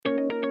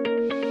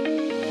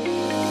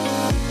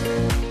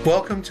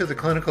Welcome to the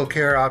Clinical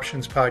Care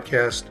Options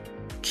Podcast,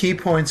 Key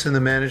Points in the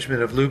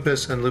Management of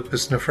Lupus and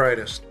Lupus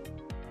Nephritis.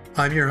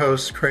 I'm your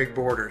host, Craig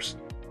Borders.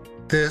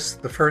 This,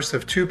 the first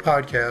of two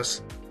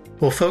podcasts,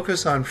 will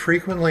focus on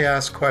frequently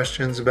asked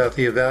questions about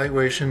the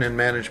evaluation and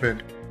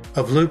management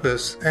of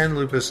lupus and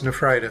lupus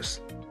nephritis.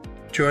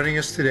 Joining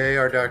us today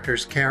are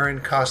Drs. Karen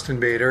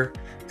Kostenbader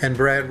and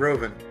Brad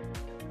Rovin.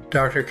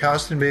 Dr.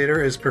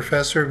 Kostenbader is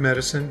Professor of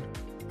Medicine,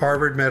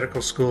 Harvard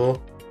Medical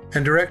School,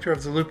 and Director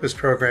of the Lupus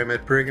Program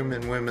at Brigham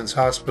and Women's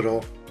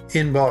Hospital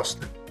in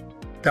Boston.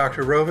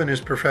 Dr. Rovin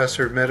is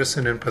Professor of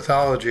Medicine and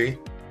Pathology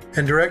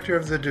and Director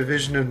of the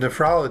Division of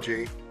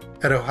Nephrology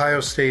at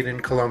Ohio State in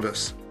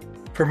Columbus.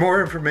 For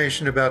more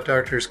information about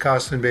Drs.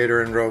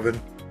 Kostenbader and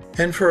Rovin,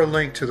 and for a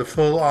link to the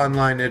full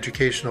online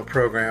educational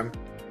program,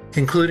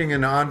 including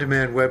an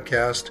on-demand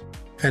webcast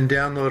and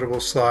downloadable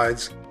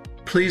slides,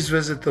 please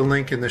visit the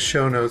link in the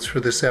show notes for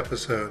this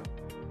episode.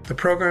 The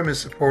program is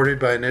supported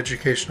by an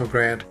educational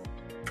grant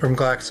from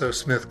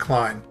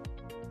GlaxoSmithKline.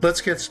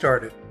 Let's get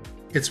started.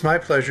 It's my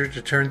pleasure to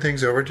turn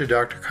things over to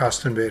Dr.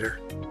 Kostenbader.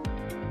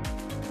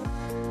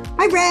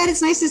 Hi, Brad.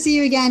 It's nice to see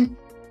you again.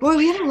 Boy,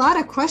 we have a lot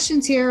of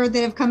questions here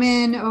that have come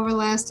in over the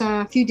last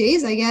few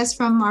days, I guess,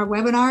 from our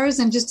webinars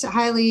and just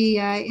highly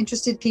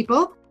interested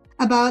people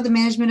about the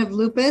management of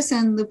lupus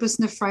and lupus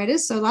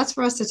nephritis. So lots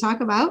for us to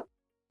talk about.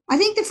 I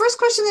think the first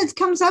question that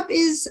comes up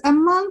is,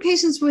 among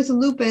patients with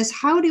lupus,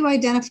 how do you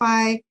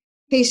identify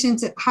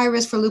patients at high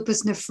risk for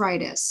lupus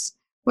nephritis?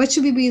 What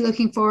should we be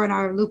looking for in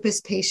our lupus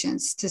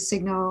patients to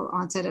signal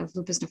onset of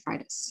lupus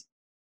nephritis?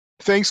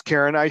 Thanks,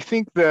 Karen. I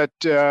think that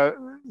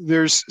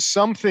there's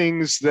some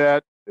things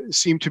that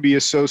seem to be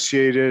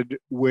associated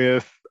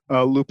with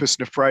lupus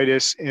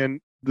nephritis, and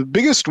the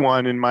biggest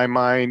one in my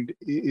mind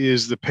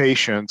is the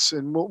patients.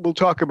 And we'll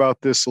talk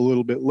about this a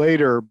little bit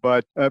later,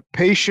 but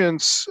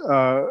patients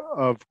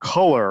of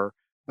color,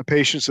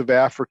 patients of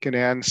African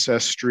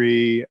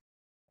ancestry,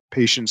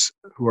 patients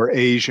who are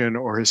Asian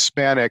or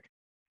Hispanic,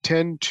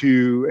 tend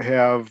to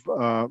have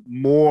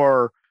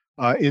more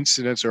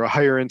incidence or a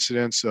higher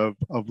incidence of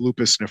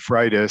lupus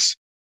nephritis,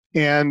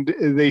 and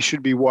they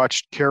should be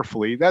watched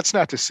carefully. That's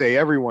not to say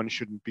everyone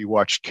shouldn't be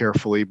watched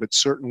carefully, but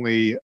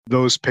certainly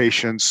those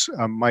patients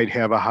might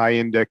have a high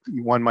index,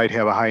 one might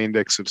have a high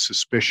index of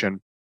suspicion.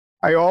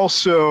 I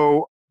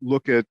also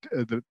look at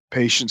the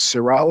patient's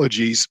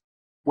serologies.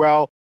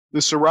 Well, the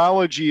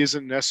serology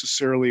isn't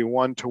necessarily a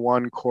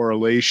one-to-one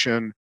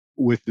correlation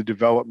with the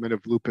development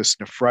of lupus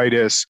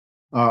nephritis.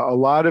 A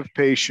lot of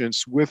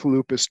patients with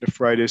lupus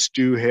nephritis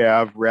do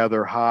have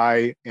rather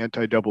high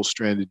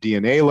anti-double-stranded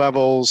DNA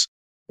levels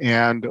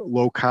and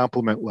low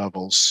complement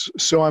levels.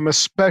 So I'm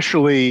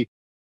especially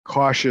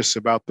cautious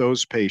about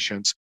those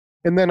patients.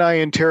 And then I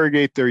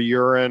interrogate their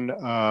urine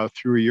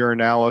through a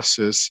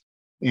urinalysis,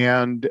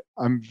 and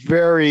I'm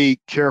very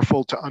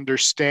careful to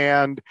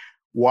understand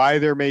why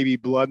there may be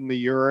blood in the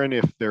urine,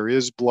 if there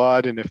is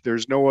blood, and if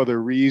there's no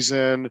other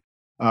reason.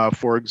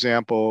 For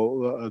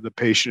example, the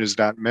patient is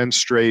not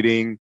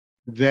menstruating,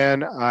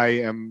 then I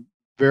am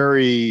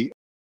very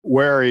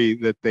wary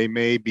that they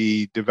may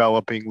be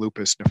developing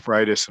lupus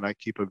nephritis, and I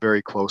keep a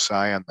very close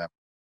eye on them.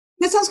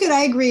 That sounds good.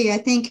 I agree. I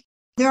think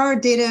there are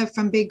data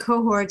from big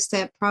cohorts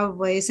that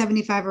probably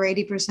 75 or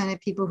 80% of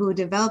people who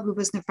develop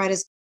lupus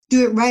nephritis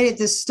do it right at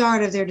the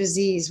start of their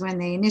disease. When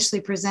they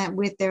initially present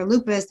with their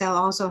lupus, they'll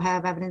also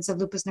have evidence of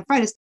lupus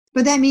nephritis.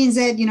 But that means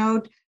that,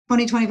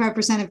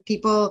 20-25% of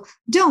people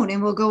don't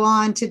and will go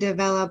on to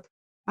develop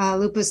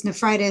lupus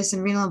nephritis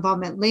and renal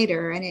involvement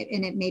later. And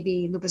it may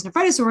be lupus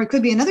nephritis, or it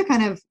could be another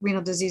kind of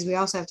renal disease we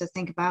also have to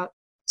think about.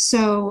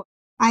 So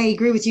I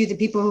agree with you that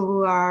people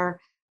who are,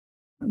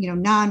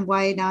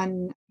 non-white,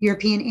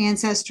 non-European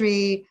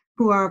ancestry,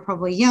 who are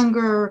probably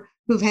younger,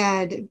 who've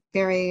had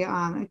very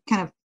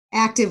kind of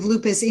active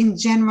lupus in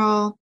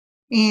general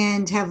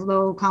and have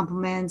low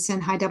complements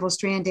and high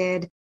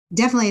double-stranded,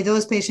 definitely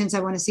those patients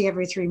I want to see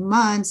every 3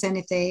 months. And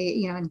if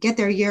they, get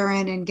their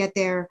urine and get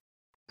their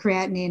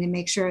creatinine and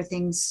make sure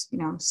things,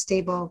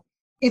 stable.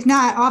 If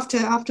not, off to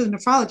the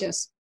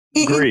nephrologist.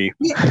 Agree.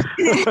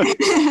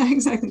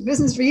 Exactly.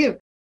 Business for you.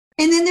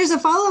 And then there's a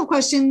follow-up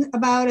question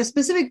about a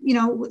specific,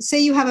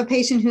 say you have a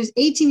patient who's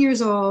 18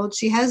 years old,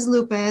 she has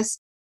lupus,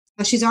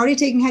 she's already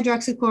taking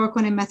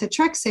hydroxychloroquine and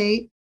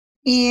methotrexate,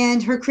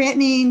 and her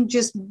creatinine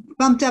just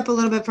bumped up a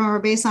little bit from her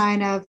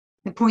baseline of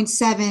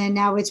 0.7, and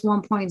now it's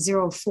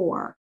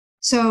 1.04.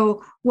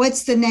 So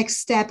what's the next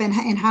step, and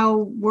how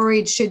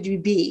worried should you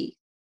be?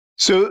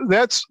 So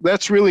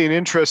that's really an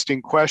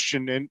interesting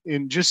question. And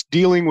in just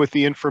dealing with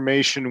the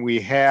information we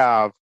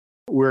have,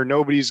 where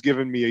nobody's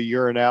given me a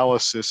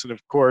urinalysis, and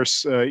of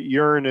course,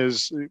 urine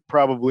is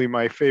probably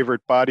my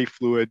favorite body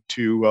fluid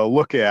to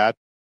look at,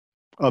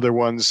 other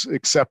ones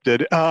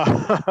accepted.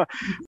 I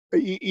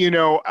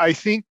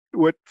think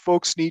what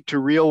folks need to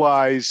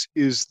realize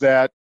is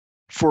that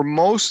for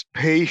most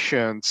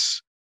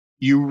patients,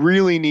 you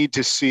really need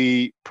to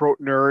see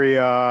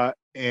proteinuria,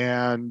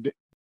 and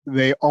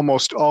they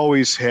almost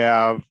always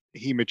have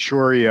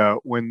hematuria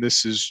when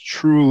this is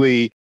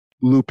truly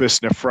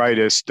lupus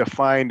nephritis,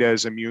 defined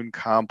as immune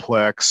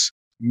complex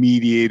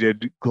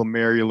mediated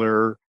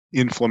glomerular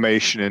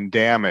inflammation and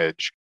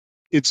damage.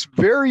 It's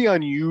very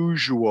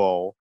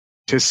unusual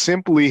to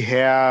simply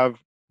have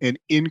an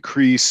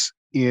increase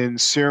in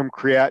serum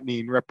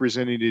creatinine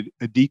representing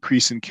a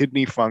decrease in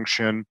kidney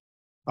function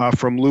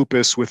from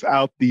lupus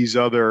without these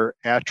other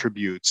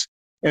attributes.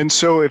 And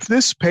so if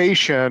this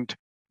patient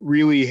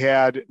really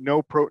had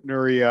no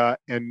proteinuria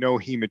and no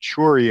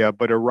hematuria,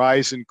 but a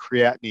rise in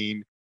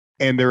creatinine,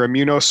 and they're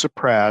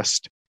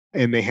immunosuppressed,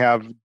 and they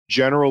have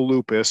general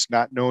lupus,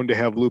 not known to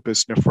have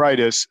lupus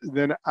nephritis,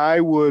 then I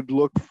would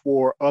look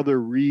for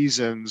other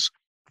reasons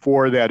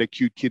for that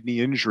acute kidney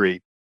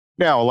injury.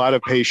 Now, a lot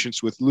of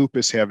patients with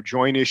lupus have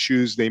joint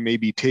issues. They may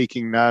be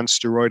taking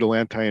non-steroidal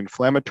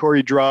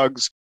anti-inflammatory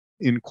drugs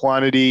in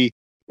quantity,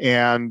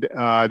 and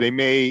they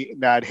may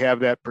not have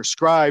that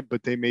prescribed,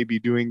 but they may be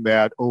doing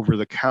that over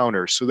the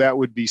counter. So that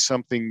would be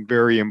something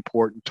very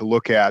important to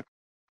look at.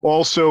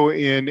 Also,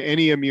 in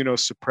any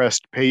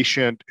immunosuppressed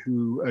patient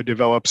who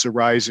develops a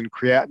rise in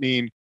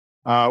creatinine,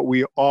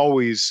 we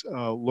always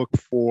look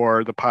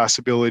for the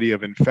possibility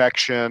of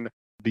infection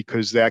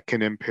because that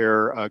can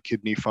impair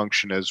kidney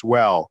function as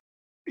well.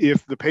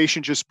 If the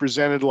patient just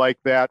presented like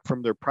that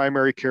from their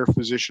primary care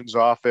physician's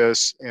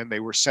office and they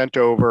were sent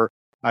over,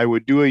 I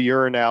would do a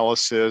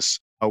urinalysis.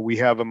 We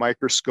have a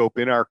microscope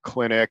in our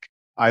clinic.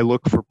 I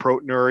look for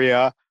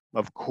proteinuria,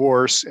 of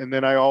course, and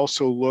then I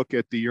also look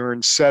at the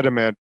urine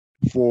sediment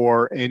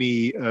for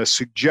any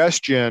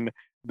suggestion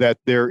that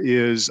there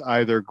is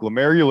either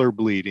glomerular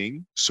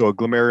bleeding, so a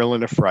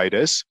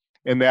glomerulonephritis,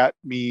 and that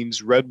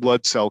means red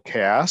blood cell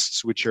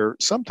casts, which are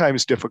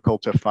sometimes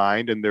difficult to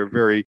find, and they're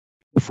very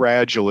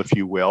fragile, if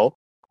you will.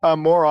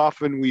 More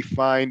often we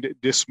find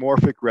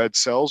dysmorphic red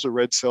cells, or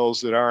red cells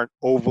that aren't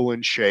oval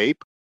in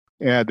shape,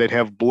 and that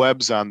have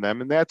blebs on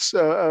them, and that's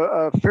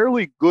a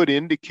fairly good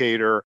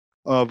indicator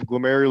of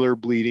glomerular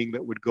bleeding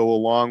that would go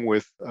along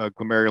with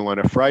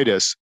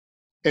glomerulonephritis.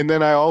 And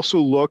then I also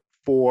look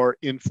for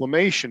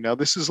inflammation. Now,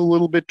 this is a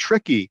little bit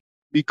tricky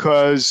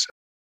because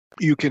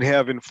you can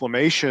have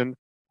inflammation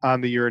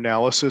on the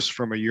urinalysis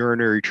from a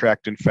urinary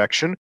tract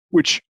infection,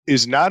 which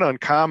is not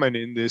uncommon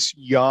in this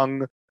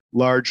young,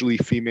 largely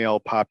female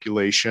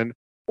population,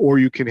 or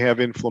you can have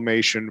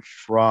inflammation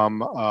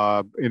from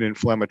an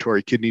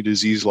inflammatory kidney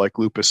disease like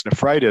lupus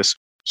nephritis.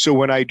 So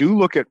when I do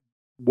look at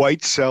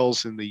white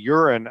cells in the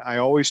urine, I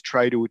always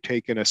try to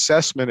take an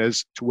assessment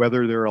as to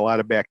whether there are a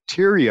lot of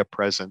bacteria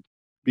present,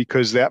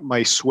 because that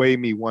might sway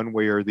me one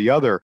way or the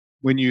other.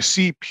 When you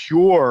see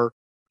pure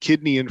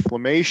kidney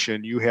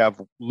inflammation, you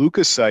have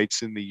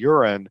leukocytes in the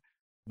urine,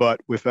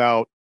 but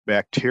without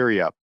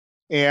bacteria.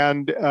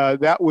 And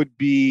that would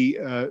be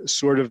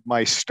sort of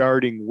my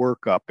starting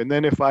workup. And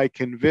then if I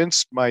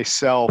convinced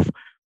myself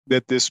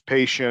that this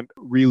patient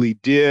really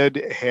did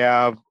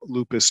have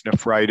lupus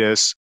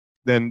nephritis,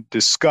 then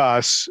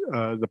discuss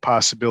the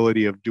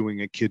possibility of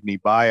doing a kidney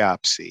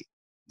biopsy.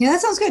 Yeah, that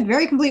sounds good.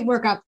 Very complete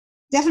workup.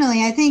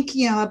 Definitely. I think,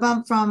 a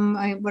bump from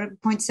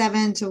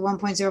 0.7 to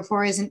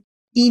 1.04 isn't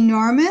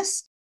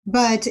enormous,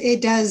 but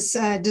it does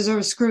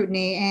deserve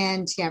scrutiny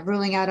and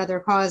ruling out other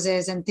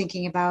causes and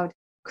thinking about,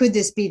 could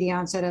this be the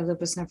onset of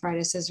lupus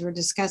nephritis, as we're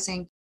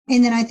discussing?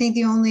 And then I think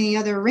the only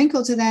other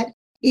wrinkle to that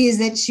is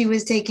that she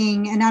was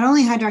taking not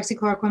only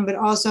hydroxychloroquine, but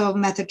also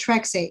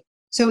methotrexate.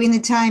 So in the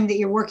time that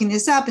you're working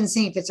this up and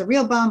seeing if it's a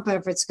real bump or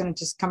if it's going to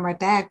just come right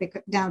back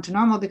down to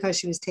normal because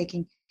she was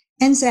taking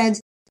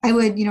NSAIDs, I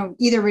would,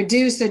 either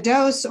reduce the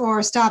dose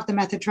or stop the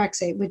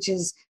methotrexate, which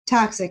is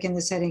toxic in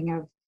the setting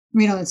of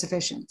renal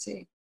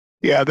insufficiency.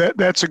 Yeah,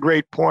 that's a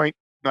great point.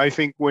 I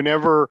think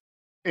whenever,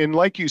 and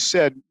like you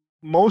said,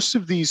 most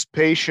of these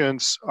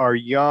patients are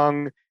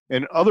young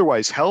and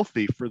otherwise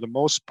healthy for the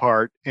most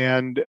part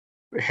and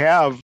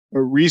have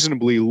a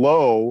reasonably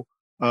low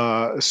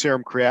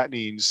serum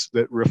creatinines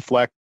that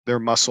reflect their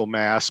muscle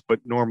mass but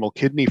normal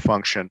kidney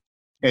function.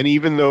 And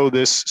even though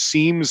this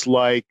seems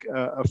like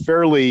a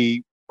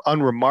fairly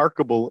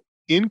unremarkable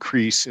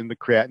increase in the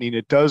creatinine,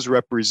 it does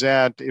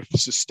represent, if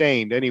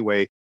sustained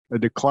anyway, a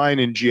decline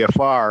in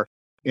GFR.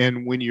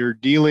 And when you're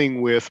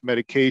dealing with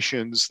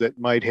medications that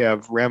might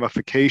have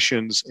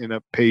ramifications in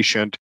a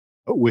patient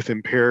with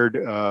impaired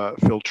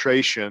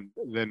filtration,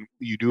 then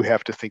you do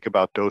have to think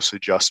about dose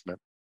adjustment.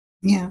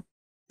 Yeah.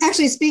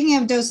 Actually, speaking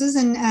of doses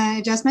and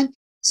adjustment,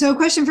 so a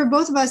question for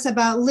both of us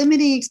about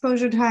limiting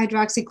exposure to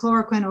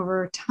hydroxychloroquine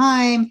over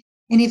time,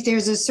 and if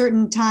there's a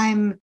certain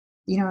time,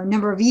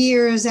 number of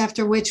years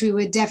after which we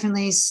would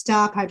definitely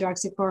stop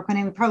hydroxychloroquine.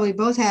 And we probably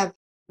both have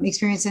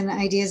experience and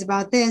ideas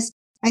about this.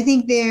 I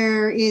think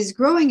there is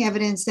growing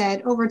evidence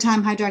that over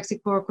time,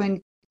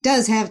 hydroxychloroquine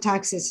does have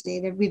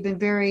toxicity, that we've been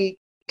very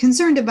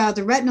concerned about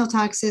the retinal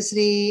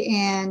toxicity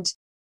and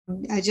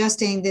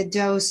adjusting the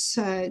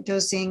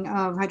dosing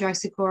of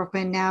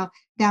hydroxychloroquine now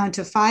down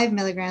to 5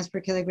 milligrams per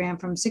kilogram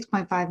from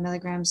 6.5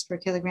 milligrams per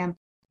kilogram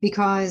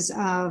because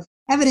of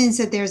evidence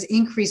that there's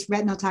increased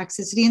retinal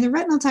toxicity. And the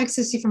retinal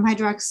toxicity from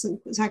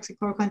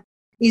hydroxychloroquine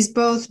is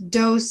both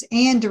dose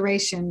and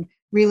duration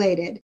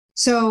related.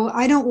 So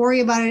I don't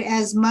worry about it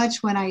as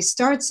much when I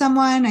start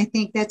someone. I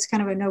think that's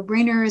kind of a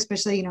no-brainer,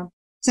 especially,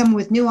 someone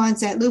with new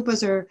onset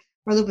lupus or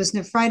lupus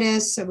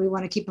nephritis. So we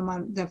want to keep them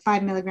on the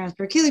 5 milligrams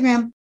per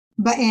kilogram,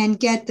 and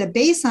get the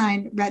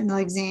baseline retinal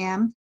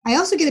exam. I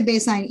also get a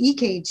baseline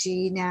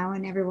EKG now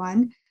in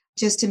everyone,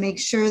 just to make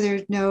sure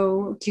there's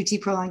no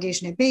QT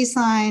prolongation at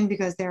baseline,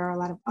 because there are a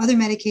lot of other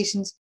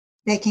medications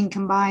that can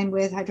combine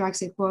with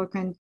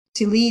hydroxychloroquine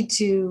to lead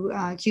to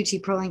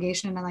QT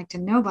prolongation, and I like to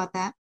know about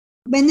that.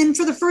 And then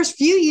for the first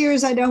few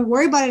years, I don't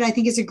worry about it. I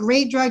think it's a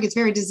great drug. It's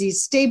very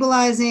disease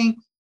stabilizing.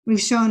 We've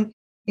shown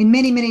in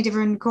many, many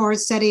different cohort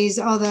studies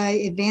all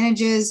the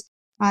advantages,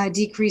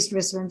 decreased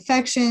risk of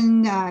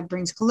infection,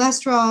 brings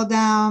cholesterol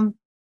down,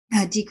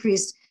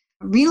 decreased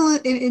renal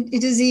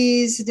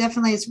disease.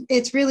 Definitely,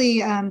 it's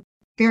really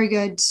very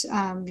good,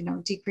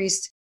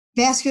 decreased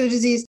vascular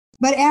disease.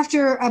 But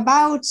after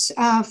about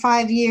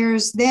 5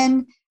 years,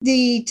 then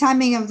the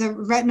timing of the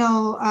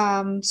retinal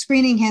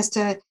screening has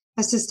to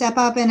step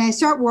up, and I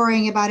start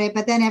worrying about it.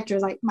 But then after,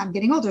 I'm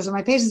getting older, so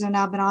my patients have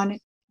now been on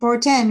it for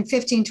 10,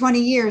 15, 20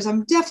 years.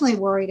 I'm definitely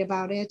worried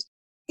about it.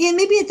 And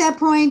maybe at that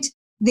point,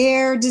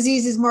 their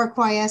disease is more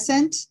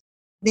quiescent.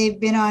 They've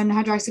been on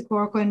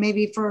hydroxychloroquine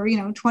maybe for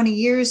 20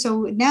 years.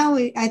 So now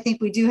I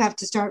think we do have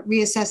to start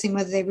reassessing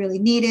whether they really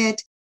need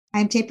it.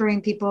 I'm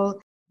tapering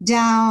people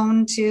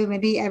down to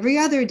maybe every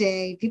other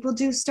day. People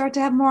do start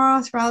to have more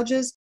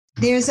arthralgias.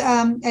 There's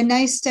a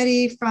nice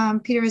study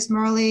from Peter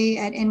Ismurley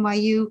at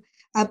NYU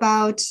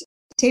about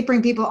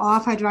tapering people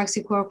off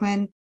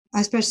hydroxychloroquine,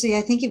 especially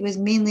I think it was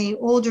mainly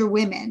older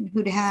women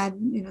who'd had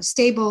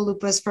stable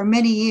lupus for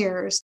many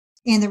years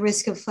and the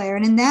risk of flare.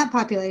 And in that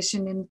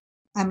population,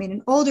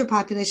 an older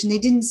population, they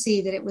didn't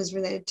see that it was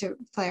related to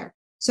flare.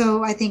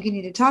 So I think you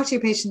need to talk to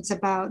your patients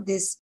about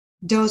this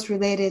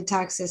dose-related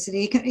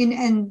toxicity.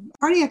 And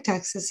cardiac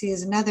toxicity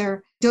is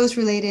another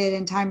dose-related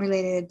and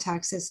time-related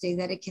toxicity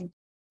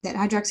that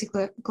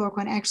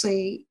hydroxychloroquine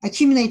actually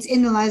accumulates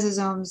in the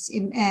lysosomes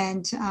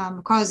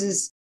and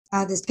causes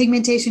this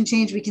pigmentation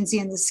change we can see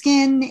in the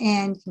skin,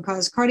 and can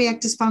cause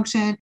cardiac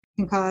dysfunction,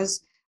 can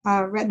cause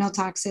retinal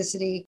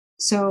toxicity.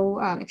 So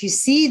if you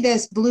see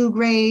this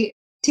blue-gray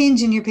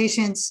tinge in your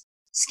patient's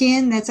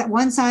skin, that's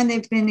one sign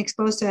they've been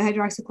exposed to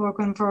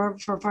hydroxychloroquine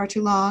for far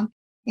too long,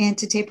 and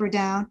to taper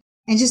down.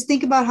 And just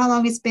think about how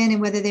long it's been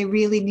and whether they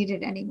really need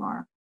it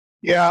anymore.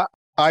 Yeah,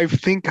 I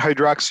think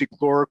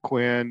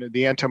hydroxychloroquine,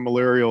 the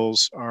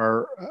antimalarials,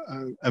 are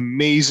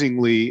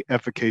amazingly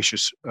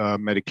efficacious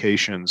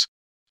medications.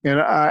 And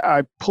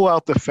I pull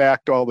out the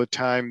fact all the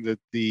time that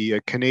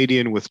the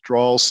Canadian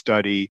withdrawal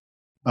study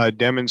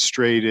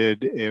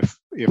demonstrated if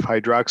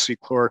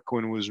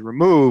hydroxychloroquine was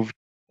removed,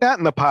 not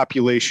in the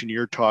population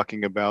you're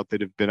talking about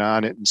that have been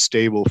on it and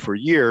stable for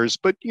years,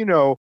 but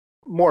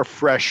more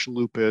fresh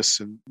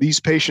lupus. And these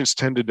patients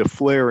tended to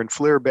flare and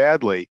flare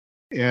badly.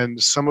 And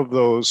some of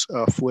those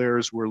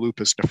flares were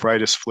lupus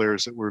nephritis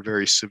flares that were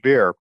very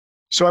severe.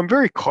 So I'm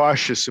very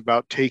cautious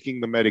about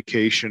taking the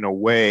medication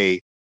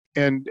away.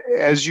 And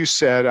as you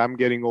said, I'm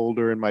getting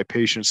older and my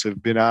patients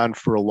have been on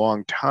for a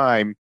long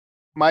time.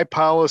 My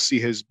policy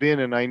has been,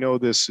 and I know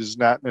this is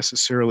not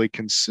necessarily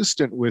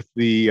consistent with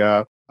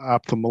the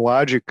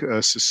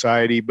Ophthalmologic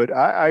Society, but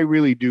I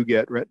really do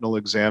get retinal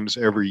exams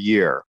every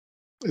year,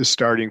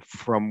 starting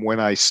from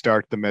when I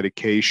start the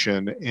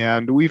medication.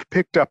 And we've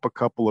picked up a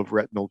couple of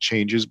retinal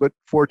changes, but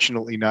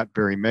fortunately not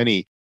very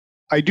many.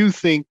 I do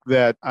think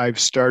that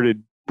I've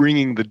started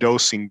bringing the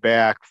dosing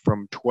back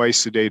from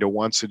twice a day to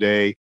once a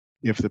day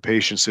if the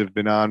patients have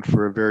been on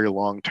for a very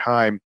long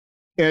time.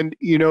 And,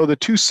 the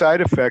two side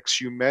effects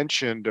you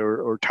mentioned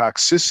or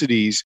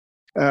toxicities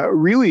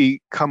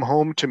really come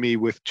home to me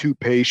with two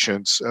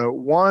patients.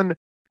 One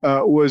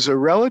was a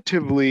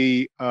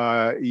relatively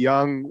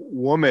young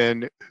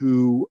woman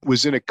who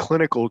was in a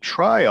clinical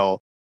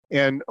trial,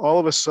 and all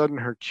of a sudden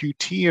her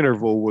QT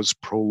interval was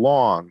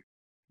prolonged.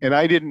 And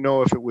I didn't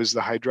know if it was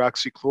the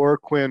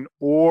hydroxychloroquine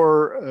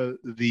or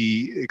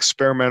the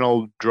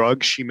experimental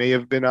drug she may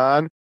have been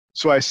on.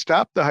 So I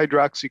stopped the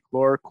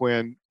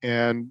hydroxychloroquine,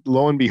 and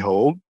lo and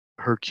behold,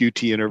 her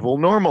QT interval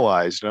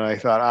normalized. And I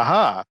thought,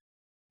 aha.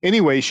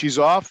 Anyway, she's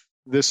off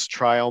this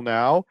trial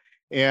now,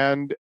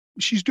 and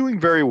she's doing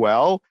very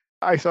well.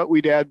 I thought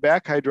we'd add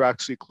back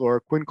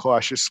hydroxychloroquine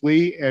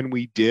cautiously, and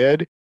we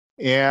did.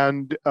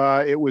 And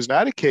it was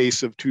not a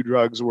case of two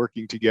drugs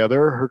working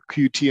together. Her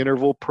QT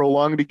interval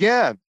prolonged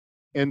again.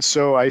 And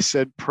so I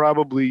said,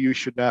 probably you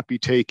should not be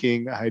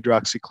taking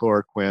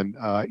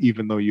hydroxychloroquine,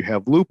 even though you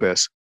have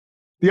lupus.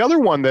 The other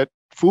one that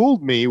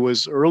fooled me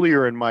was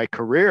earlier in my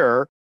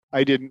career,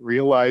 I didn't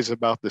realize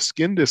about the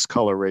skin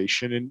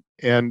discoloration,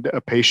 and a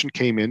patient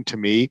came in to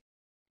me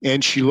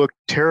and she looked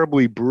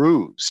terribly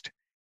bruised.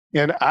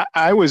 And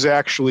I was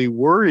actually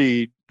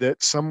worried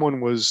that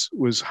someone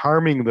was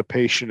harming the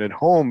patient at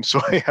home. So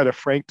I had a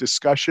frank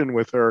discussion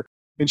with her,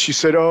 and she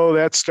said, oh,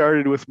 that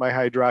started with my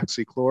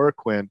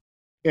hydroxychloroquine.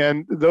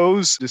 And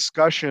those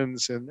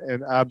discussions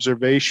and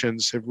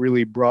observations have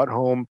really brought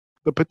home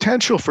the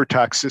potential for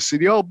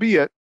toxicity,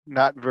 albeit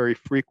not very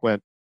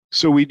frequent.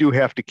 So we do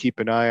have to keep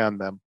an eye on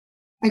them.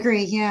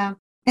 Agree, yeah.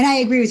 And I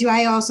agree with you.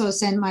 I also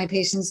send my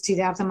patients to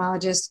the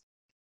ophthalmologist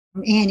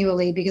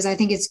annually, because I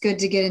think it's good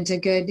to get into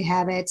good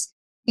habits.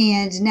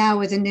 And now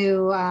with a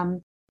new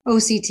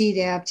OCT,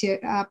 the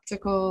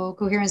optical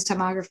coherence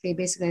tomography,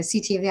 basically a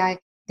CT of the eye,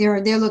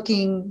 they're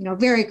looking,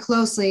 very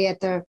closely at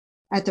the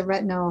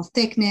retinal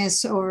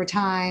thickness over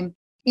time.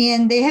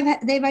 And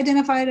they've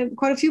identified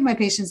quite a few of my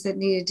patients that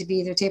needed to be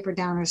either tapered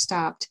down or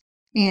stopped.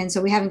 And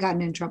so we haven't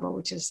gotten in trouble,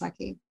 which is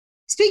lucky.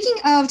 Speaking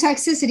of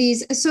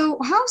toxicities, so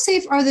how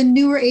safe are the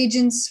newer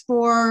agents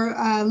for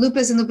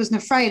lupus and lupus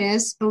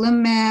nephritis,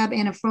 belimumab,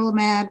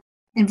 anifrolumab,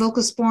 and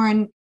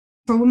voclosporin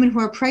for women who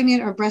are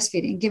pregnant or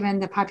breastfeeding? Given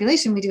the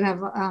population, we do have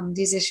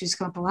these issues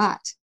come up a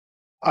lot.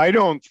 I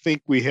don't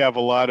think we have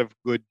a lot of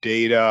good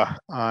data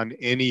on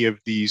any of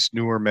these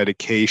newer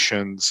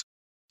medications.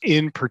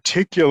 In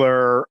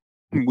particular,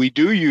 we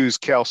do use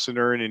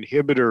calcineurin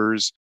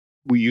inhibitors.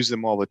 We use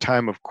them all the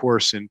time, of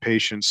course, in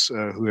patients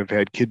who have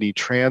had kidney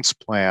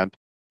transplant.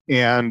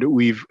 And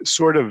we've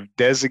sort of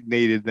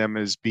designated them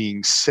as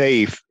being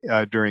safe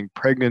during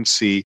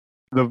pregnancy.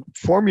 The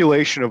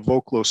formulation of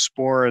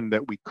voclosporin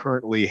that we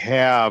currently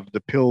have,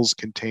 the pills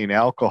contain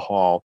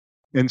alcohol.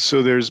 And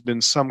so there's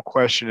been some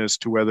question as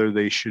to whether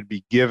they should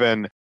be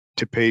given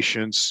to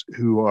patients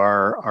who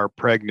are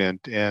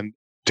pregnant. And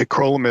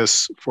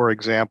tacrolimus, for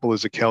example,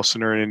 is a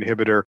calcineurin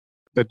inhibitor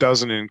that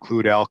doesn't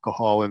include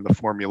alcohol in the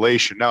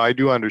formulation. Now, I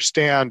do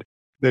understand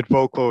that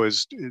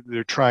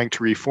they're trying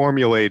to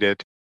reformulate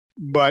it,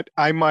 but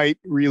I might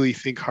really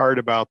think hard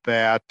about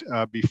that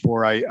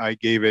before I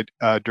gave it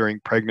during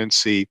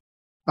pregnancy.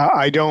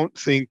 I don't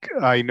think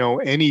I know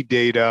any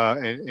data,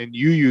 and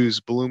you use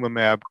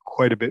belimumab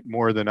quite a bit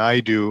more than I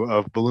do,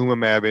 of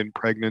belimumab in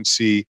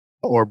pregnancy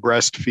or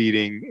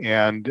breastfeeding.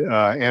 And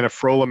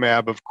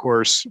anifrolumab, of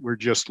course, we're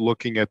just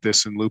looking at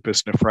this in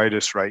lupus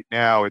nephritis right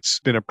now. It's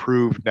been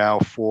approved now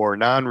for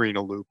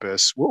non-renal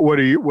lupus. What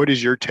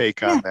is your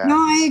take on that? No,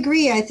 I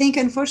agree. I think,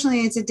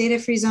 unfortunately, it's a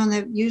data-free zone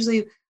that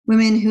usually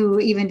women who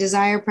even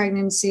desire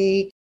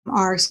pregnancy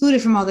are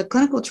excluded from all the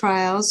clinical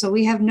trials. So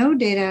we have no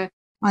data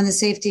on the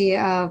safety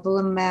of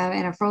belimumab,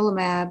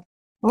 anifrolumab,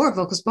 or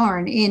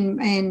voclosporin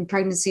in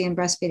pregnancy and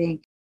breastfeeding.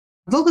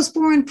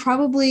 Voclosporin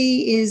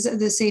probably is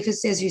the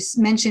safest, as you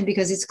mentioned,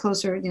 because it's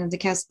closer, to the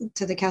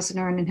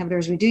calcineurin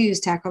inhibitors. We do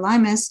use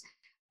tacrolimus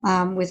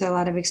with a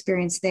lot of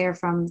experience there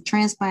from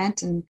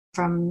transplant and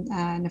from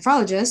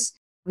nephrologists.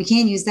 We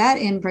can use that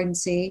in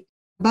pregnancy.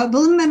 But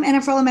belimumab,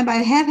 anifrolumab, I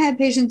have had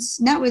patients,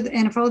 not with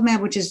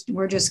anifrolumab, which is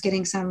we're just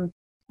getting some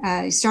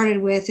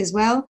started with as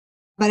well.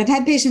 But I've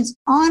had patients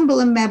on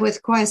belimumab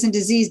with quiescent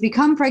disease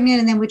become pregnant,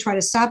 and then we try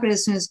to stop it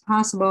as soon as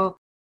possible.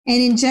 And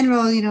in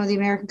general, the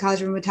American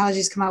College of Rheumatology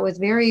has come out with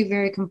very,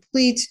 very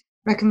complete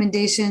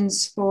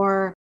recommendations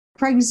for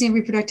pregnancy and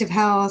reproductive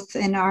health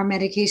and our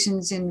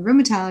medications in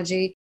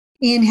rheumatology,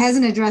 and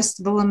hasn't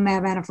addressed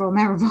belimumab,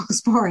 anifrolumab, or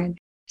voclosporin.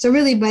 So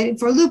really, but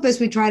for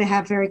lupus, we try to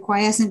have very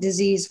quiescent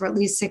disease for at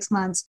least 6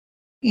 months,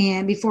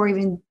 and before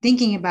even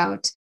thinking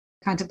about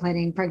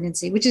contemplating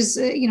pregnancy, which is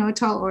a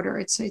tall order.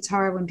 It's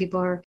hard when people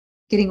are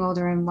getting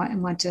older and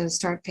want to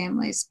start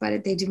families,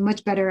 but they do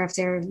much better if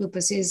their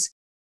lupus is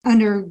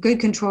under good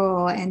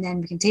control, and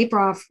then we can taper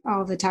off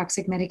all the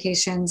toxic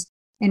medications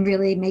and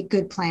really make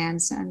good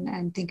plans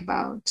and think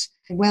about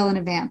well in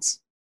advance.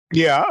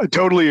 Yeah, I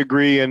totally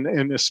agree.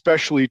 And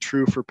especially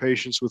true for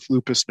patients with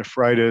lupus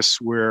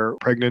nephritis, where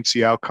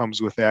pregnancy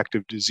outcomes with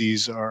active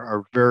disease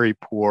are very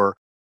poor.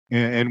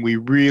 And we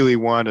really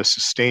want a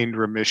sustained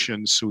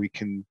remission so we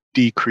can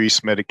decrease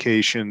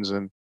medications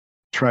and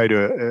try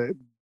to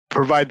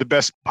provide the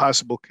best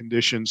possible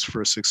conditions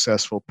for a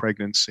successful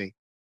pregnancy.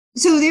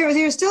 So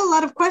there's still a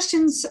lot of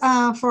questions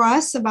for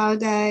us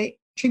about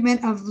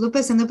treatment of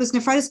lupus and lupus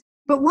nephritis.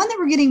 But one that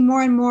we're getting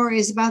more and more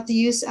is about the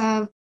use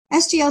of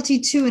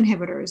SGLT2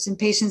 inhibitors in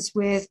patients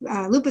with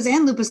lupus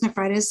and lupus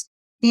nephritis,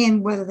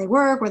 and whether they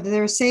work, whether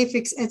they're safe,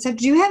 etc.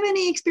 Do you have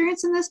any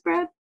experience in this,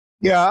 Brad?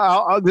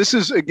 Yeah, this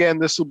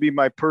will be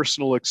my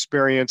personal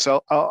experience.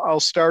 I'll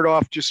start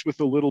off just with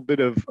a little bit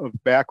of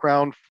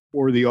background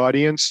for the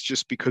audience,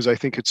 just because I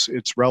think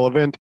it's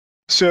relevant.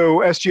 So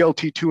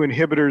SGLT2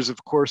 inhibitors,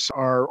 of course,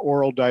 are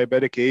oral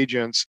diabetic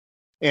agents.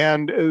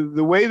 And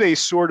the way they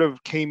sort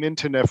of came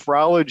into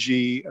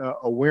nephrology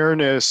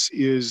awareness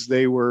is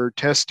they were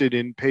tested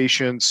in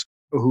patients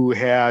who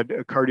had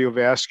a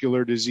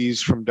cardiovascular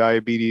disease from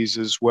diabetes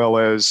as well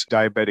as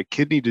diabetic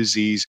kidney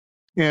disease.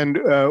 And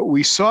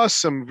we saw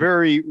some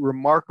very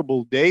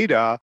remarkable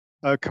data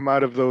come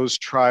out of those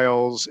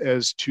trials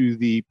as to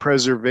the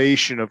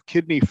preservation of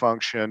kidney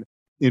function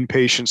in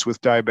patients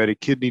with diabetic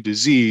kidney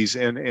disease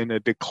and a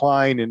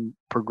decline in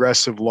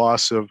progressive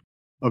loss of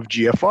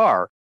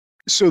GFR.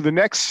 So the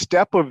next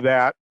step of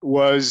that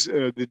was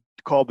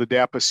called the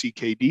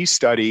DAPA-CKD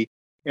study,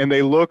 and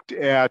they looked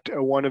at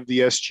one of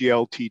the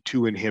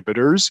SGLT2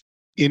 inhibitors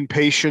in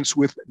patients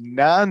with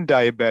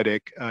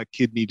non-diabetic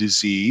kidney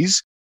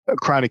disease,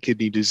 chronic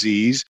kidney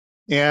disease,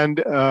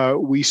 and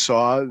we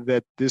saw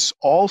that this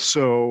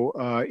also,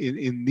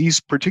 in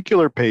these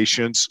particular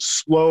patients,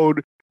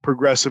 slowed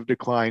progressive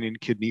decline in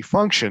kidney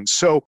function.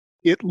 So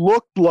it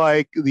looked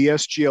like the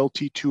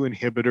SGLT2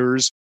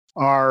 inhibitors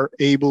are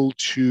able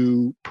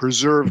to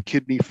preserve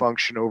kidney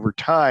function over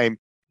time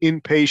in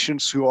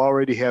patients who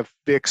already have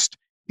fixed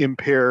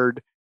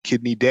impaired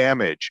kidney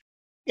damage.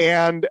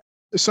 And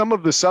some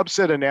of the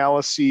subset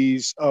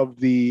analyses of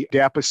the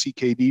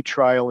DAPA-CKD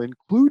trial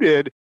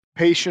included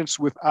patients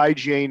with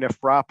IgA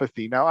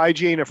nephropathy. Now,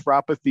 IgA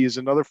nephropathy is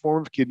another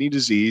form of kidney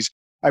disease.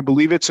 I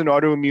believe it's an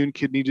autoimmune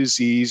kidney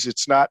disease.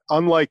 It's not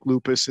unlike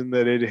lupus in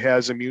that it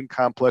has immune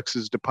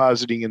complexes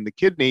depositing in the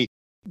kidney,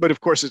 but of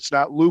course it's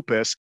not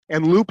lupus.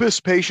 And lupus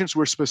patients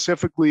were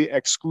specifically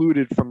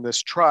excluded from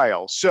this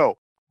trial. So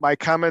my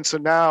comments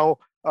now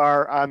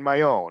are on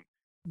my own.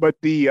 But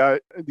the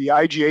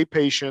IgA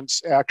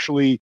patients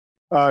actually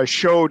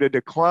showed a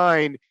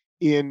decline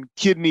in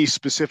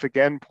kidney-specific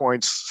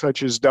endpoints,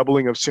 such as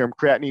doubling of serum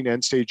creatinine,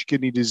 end-stage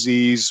kidney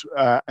disease,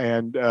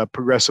 and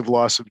progressive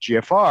loss of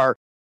GFR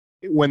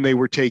when they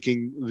were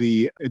taking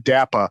the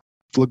DAPA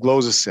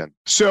flaglozacin.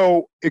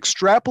 So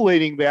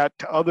extrapolating that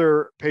to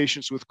other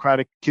patients with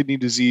chronic kidney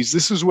disease,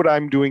 this is what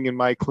I'm doing in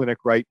my clinic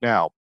right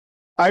now.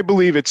 I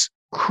believe it's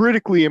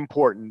critically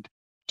important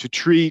to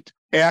treat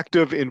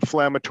active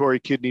inflammatory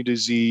kidney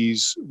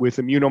disease with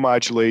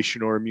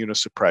immunomodulation or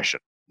immunosuppression.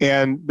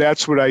 And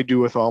that's what I do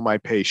with all my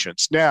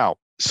patients. Now,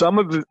 some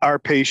of our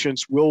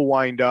patients will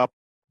wind up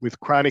with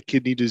chronic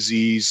kidney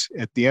disease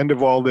at the end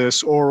of all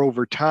this, or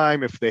over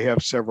time, if they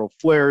have several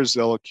flares,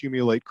 they'll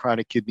accumulate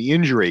chronic kidney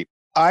injury.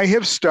 I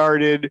have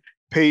started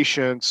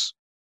patients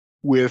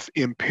with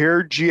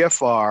impaired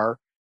GFR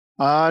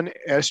on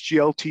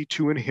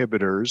SGLT2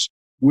 inhibitors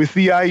with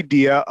the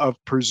idea of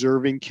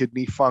preserving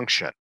kidney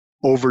function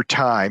over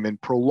time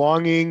and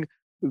prolonging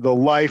the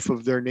life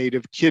of their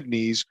native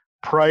kidneys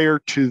prior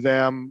to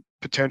them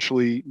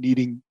potentially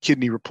needing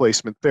kidney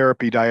replacement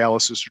therapy,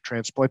 dialysis, or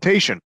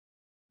transplantation.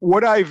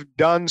 What I've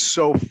done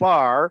so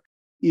far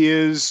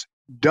is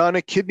done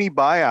a kidney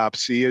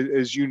biopsy.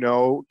 As you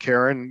know,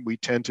 Karen, we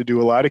tend to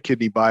do a lot of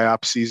kidney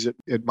biopsies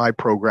at my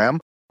program,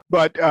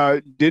 but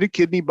did a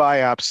kidney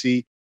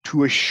biopsy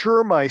to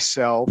assure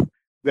myself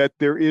that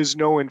there is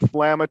no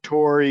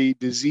inflammatory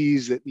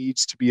disease that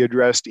needs to be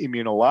addressed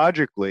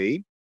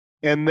immunologically.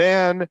 And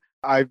then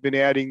I've been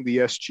adding the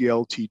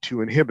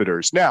SGLT2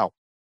 inhibitors. Now,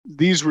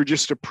 these were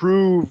just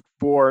approved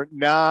for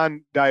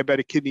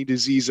non-diabetic kidney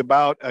disease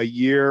about a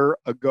year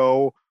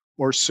ago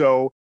or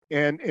so.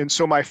 And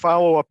so my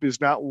follow-up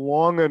is not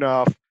long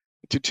enough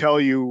to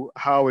tell you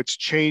how it's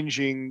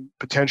changing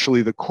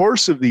potentially the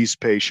course of these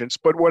patients.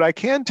 But what I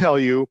can tell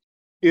you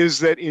is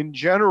that in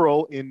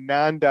general, in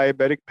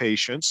non-diabetic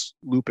patients,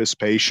 lupus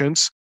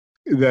patients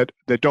that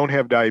don't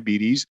have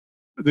diabetes,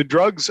 the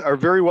drugs are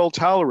very well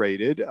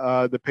tolerated.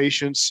 The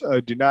patients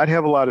do not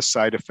have a lot of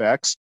side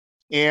effects.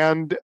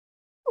 And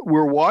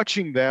we're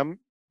watching them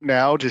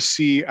now to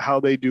see how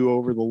they do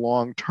over the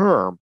long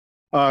term.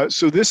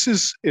 So this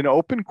is an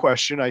open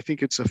question. I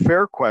think it's a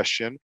fair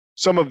question.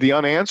 Some of the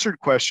unanswered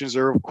questions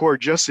are, of course,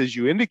 just as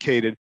you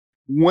indicated,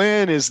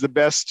 when is the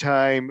best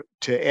time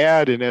to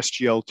add an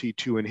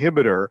SGLT2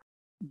 inhibitor?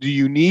 Do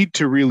you need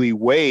to really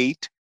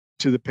wait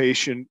till the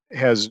patient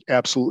has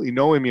absolutely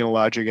no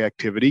immunologic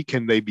activity?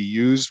 Can they be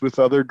used with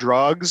other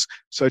drugs,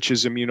 such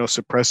as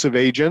immunosuppressive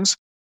agents?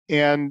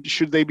 And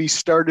should they be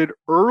started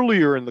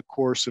earlier in the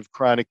course of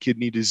chronic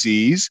kidney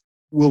disease?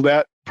 Will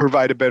that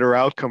provide a better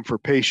outcome for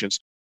patients?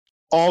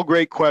 All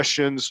great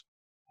questions,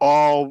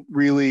 all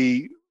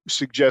really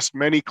suggest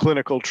many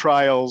clinical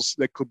trials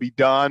that could be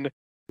done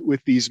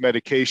with these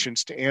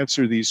medications to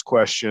answer these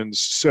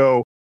questions.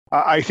 So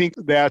I think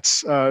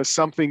that's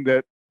something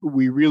that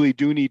we really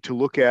do need to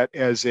look at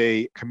as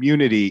a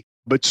community,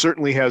 but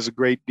certainly has a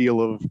great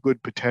deal of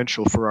good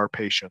potential for our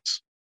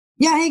patients.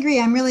 Yeah, I agree.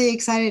 I'm really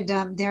excited. There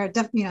are,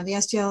 the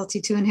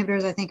SGLT2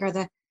 inhibitors, I think, are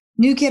the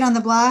new kid on the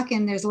block,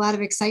 and there's a lot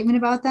of excitement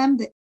about them.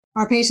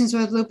 Our patients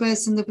with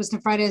lupus and lupus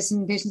nephritis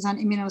and patients on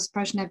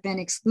immunosuppression have been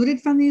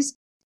excluded from these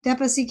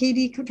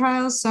DAPA-CKD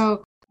trials.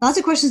 So lots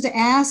of questions to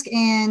ask,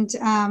 and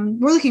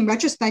we're looking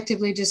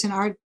retrospectively just in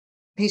our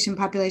patient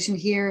population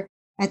here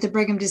at the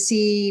Brigham to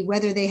see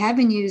whether they have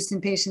been used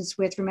in patients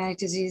with rheumatic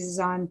diseases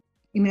on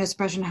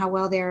immunosuppression, how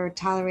well they're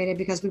tolerated,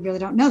 because we really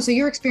don't know. So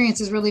your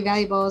experience is really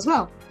valuable as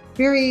well.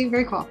 Very,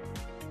 very cool.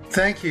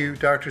 Thank you,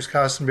 Drs.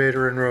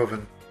 Kostenbader and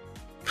Rovin.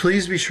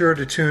 Please be sure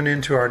to tune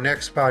into our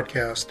next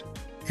podcast,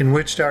 in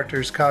which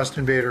Drs.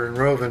 Kostenbader and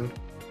Rovin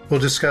will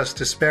discuss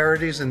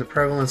disparities in the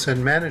prevalence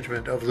and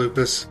management of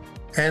lupus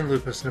and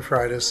lupus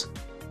nephritis,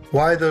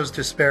 why those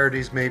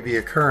disparities may be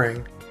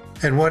occurring,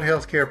 and what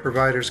healthcare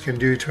providers can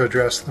do to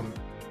address them.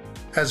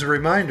 As a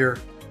reminder,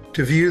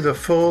 to view the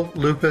full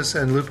Lupus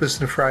and Lupus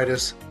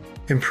Nephritis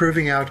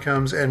Improving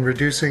Outcomes and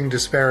Reducing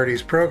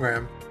Disparities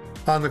program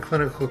on the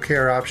Clinical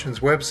Care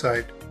Options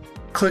website,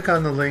 click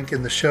on the link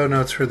in the show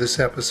notes for this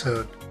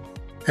episode.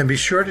 And be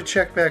sure to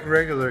check back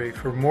regularly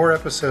for more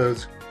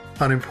episodes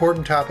on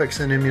important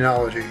topics in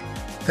immunology.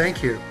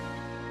 Thank you.